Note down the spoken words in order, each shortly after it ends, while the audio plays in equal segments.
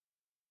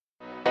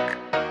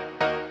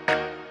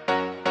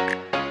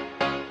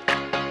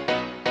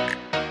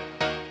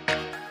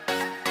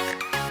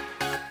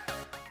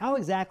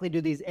exactly do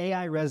these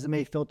AI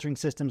resume filtering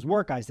systems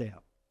work, Isaiah?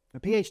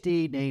 A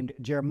PhD named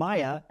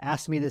Jeremiah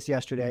asked me this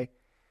yesterday,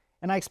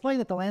 and I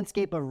explained that the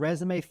landscape of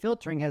resume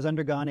filtering has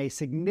undergone a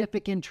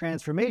significant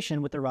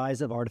transformation with the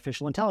rise of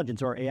artificial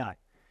intelligence, or AI.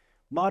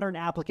 Modern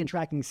applicant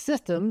tracking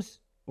systems,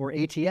 or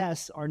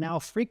ATS, are now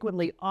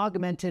frequently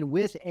augmented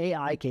with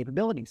AI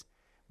capabilities,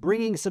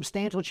 bringing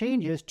substantial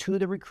changes to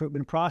the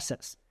recruitment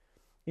process.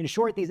 In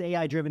short, these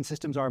AI-driven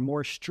systems are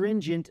more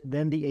stringent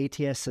than the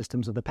ATS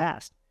systems of the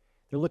past.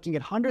 They're looking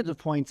at hundreds of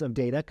points of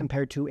data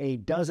compared to a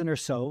dozen or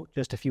so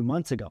just a few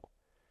months ago.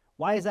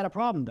 Why is that a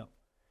problem, though?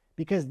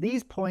 Because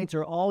these points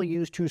are all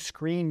used to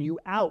screen you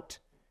out.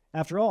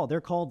 After all,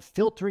 they're called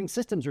filtering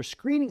systems or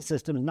screening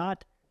systems,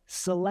 not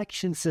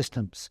selection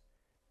systems.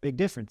 Big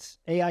difference.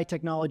 AI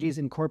technologies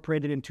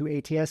incorporated into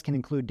ATS can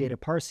include data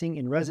parsing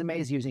in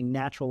resumes using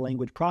natural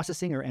language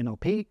processing, or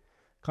NLP,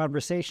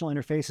 conversational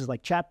interfaces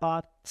like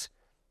chatbots,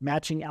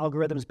 matching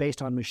algorithms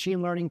based on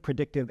machine learning,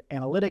 predictive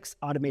analytics,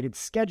 automated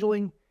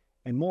scheduling,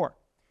 and more.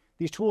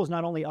 These tools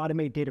not only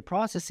automate data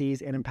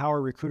processes and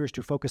empower recruiters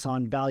to focus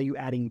on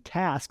value-adding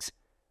tasks,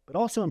 but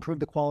also improve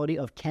the quality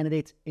of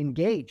candidates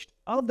engaged,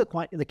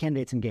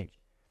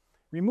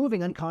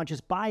 removing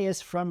unconscious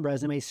bias from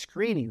resume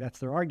screening. That's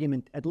their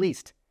argument, at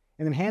least,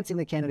 and enhancing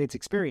the candidate's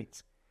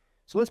experience.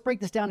 So let's break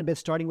this down a bit,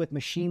 starting with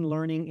machine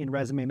learning in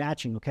resume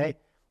matching, okay?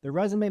 The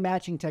resume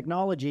matching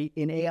technology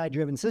in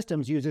AI-driven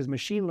systems uses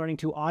machine learning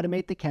to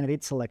automate the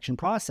candidate selection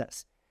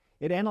process.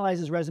 It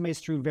analyzes resumes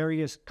through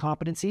various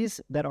competencies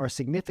that are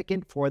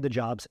significant for the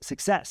job's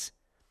success.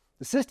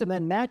 The system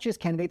then matches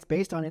candidates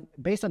based on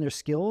their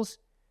skills,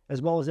 as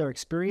well as their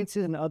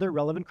experiences and other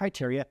relevant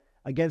criteria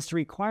against the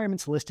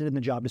requirements listed in the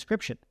job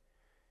description.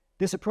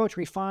 This approach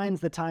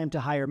refines the time to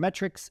hire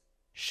metrics,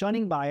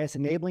 shunning bias,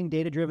 enabling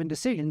data-driven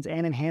decisions,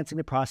 and enhancing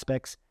the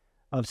prospects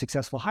of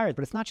successful hires.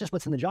 But it's not just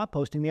what's in the job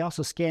posting. They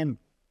also scan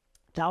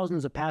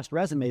thousands of past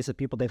resumes of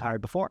people they've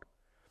hired before.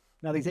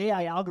 Now, these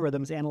AI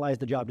algorithms analyze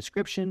the job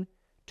description,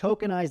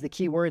 tokenize the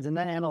keywords, and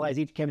then analyze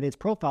each candidate's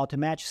profile to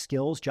match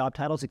skills, job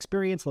titles,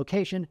 experience,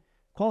 location,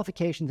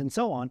 qualifications, and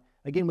so on,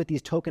 again with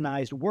these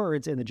tokenized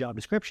words in the job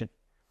description.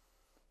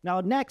 Now,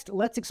 next,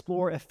 let's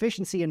explore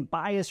efficiency and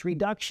bias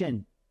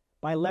reduction.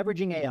 By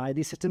leveraging AI,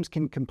 these systems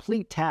can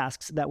complete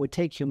tasks that would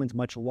take humans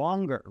much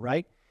longer,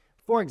 right?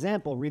 For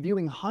example,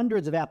 reviewing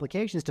hundreds of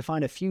applications to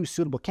find a few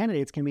suitable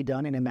candidates can be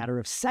done in a matter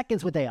of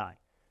seconds with AI,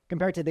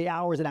 compared to the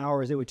hours and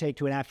hours it would take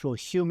to an actual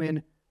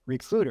human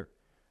recruiter.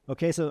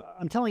 Okay, so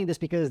I'm telling you this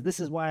because this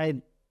is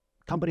why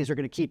companies are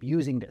going to keep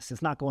using this.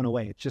 It's not going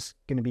away. It's just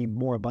going to be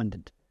more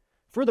abundant.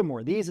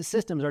 Furthermore, these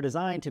systems are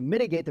designed to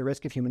mitigate the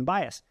risk of human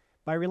bias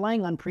by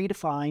relying on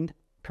predefined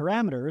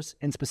parameters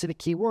and specific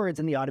keywords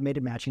in the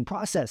automated matching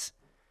process.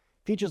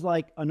 Features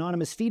like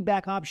anonymous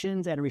feedback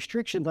options and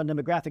restrictions on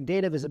demographic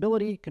data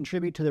visibility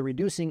contribute to the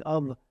reducing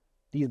of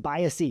these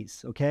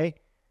biases, okay?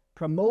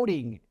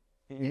 Promoting,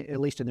 at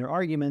least in their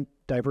argument,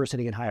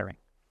 diversity in hiring.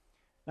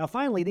 Now,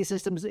 finally, these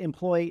systems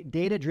employ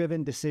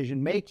data-driven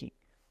decision-making.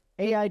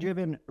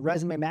 AI-driven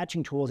resume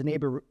matching tools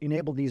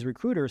enable these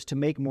recruiters to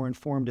make more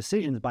informed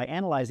decisions by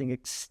analyzing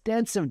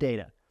extensive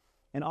data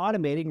and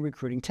automating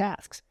recruiting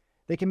tasks.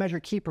 They can measure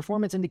key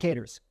performance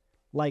indicators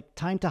like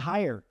time to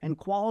hire and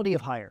quality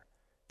of hire,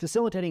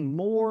 facilitating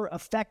more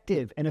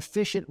effective and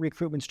efficient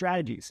recruitment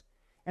strategies.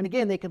 And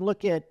again, they can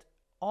look at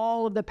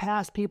all of the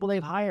past people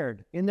they've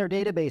hired in their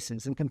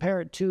databases and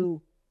compare it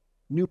to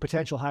new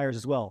potential hires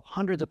as well,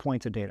 hundreds of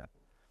points of data.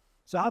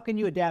 So how can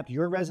you adapt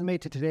your resume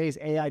to today's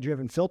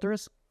AI-driven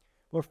filters?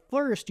 Well,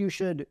 first, you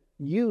should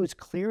use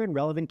clear and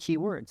relevant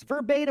keywords,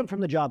 verbatim from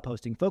the job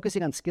posting,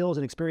 focusing on skills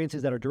and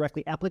experiences that are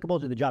directly applicable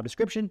to the job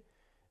description,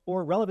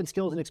 or relevant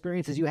skills and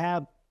experiences you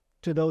have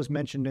to those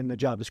mentioned in the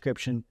job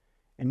description,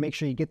 and make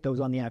sure you get those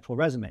on the actual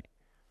resume.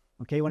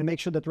 Okay, you want to make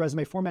sure that the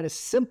resume format is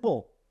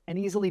simple and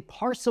easily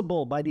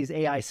parsable by these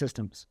AI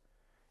systems.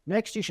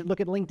 Next, you should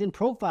look at LinkedIn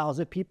profiles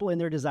of people in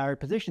their desired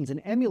positions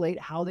and emulate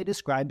how they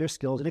describe their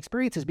skills and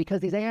experiences, because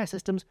these AI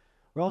systems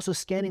are also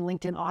scanning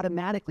LinkedIn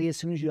automatically as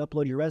soon as you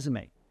upload your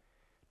resume.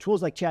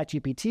 Tools like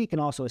ChatGPT can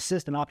also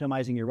assist in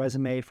optimizing your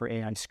resume for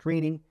AI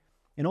screening.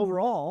 And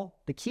overall,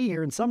 the key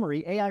here, in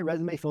summary, AI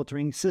resume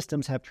filtering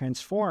systems have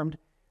transformed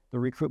the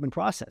recruitment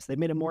process. They've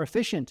made it more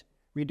efficient,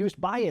 reduced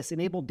bias,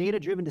 enabled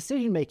data-driven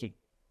decision-making.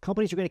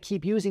 Companies are going to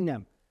keep using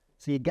them,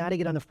 so you got to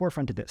get on the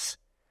forefront of this.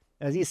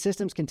 As these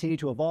systems continue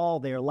to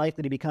evolve, they are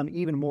likely to become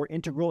even more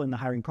integral in the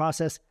hiring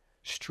process,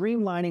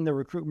 streamlining the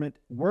recruitment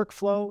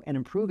workflow and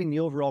improving the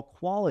overall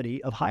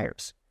quality of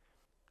hires.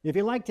 If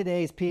you like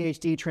today's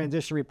PhD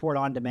Transition Report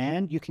on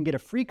demand, you can get a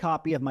free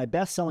copy of my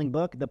best-selling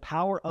book, The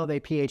Power of a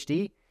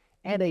PhD,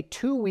 and a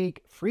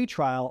 2-week free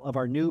trial of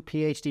our new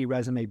PhD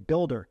Resume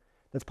Builder.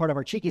 That's part of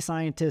our Cheeky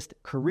Scientist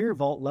Career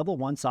Vault Level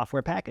 1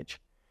 software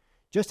package.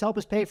 Just help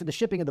us pay for the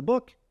shipping of the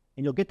book,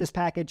 and you'll get this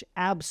package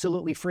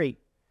absolutely free.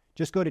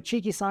 Just go to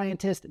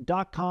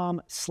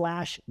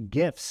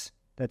cheekyscientist.com/gifts.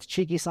 That's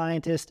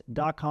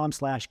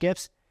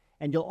cheekyscientist.com/gifts.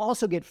 And you'll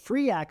also get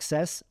free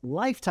access,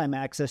 lifetime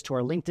access to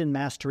our LinkedIn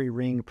Mastery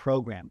Ring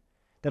program.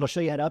 That'll show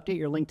you how to update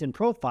your LinkedIn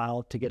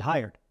profile to get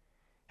hired.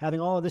 Having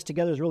all of this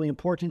together is really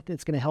important.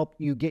 It's going to help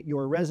you get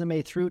your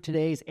resume through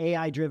today's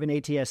AI-driven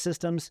ATS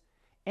systems.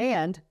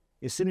 And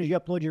as soon as you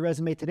upload your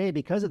resume today,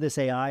 because of this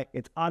AI,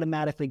 it's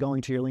automatically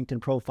going to your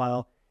LinkedIn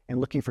profile and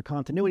looking for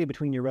continuity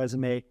between your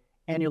resume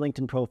and your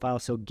LinkedIn profile.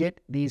 So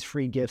get these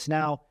free gifts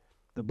now: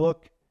 the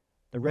book,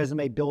 the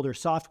Resume Builder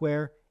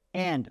software,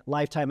 and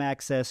lifetime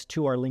access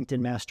to our LinkedIn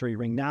Mastery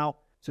Ring now.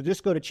 So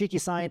just go to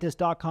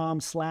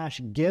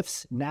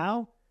cheekyscientist.com/gifts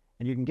now,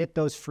 and you can get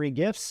those free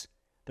gifts.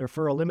 They're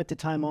for a limited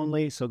time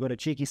only, so go to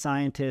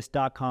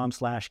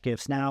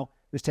cheekyscientist.com/gifts now.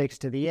 This takes us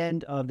to the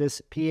end of this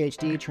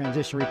PhD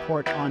Transition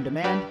Report on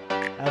Demand.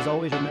 As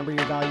always, remember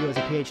your value as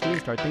a PhD.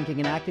 Start thinking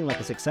and acting like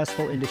a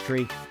successful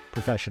industry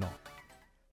professional.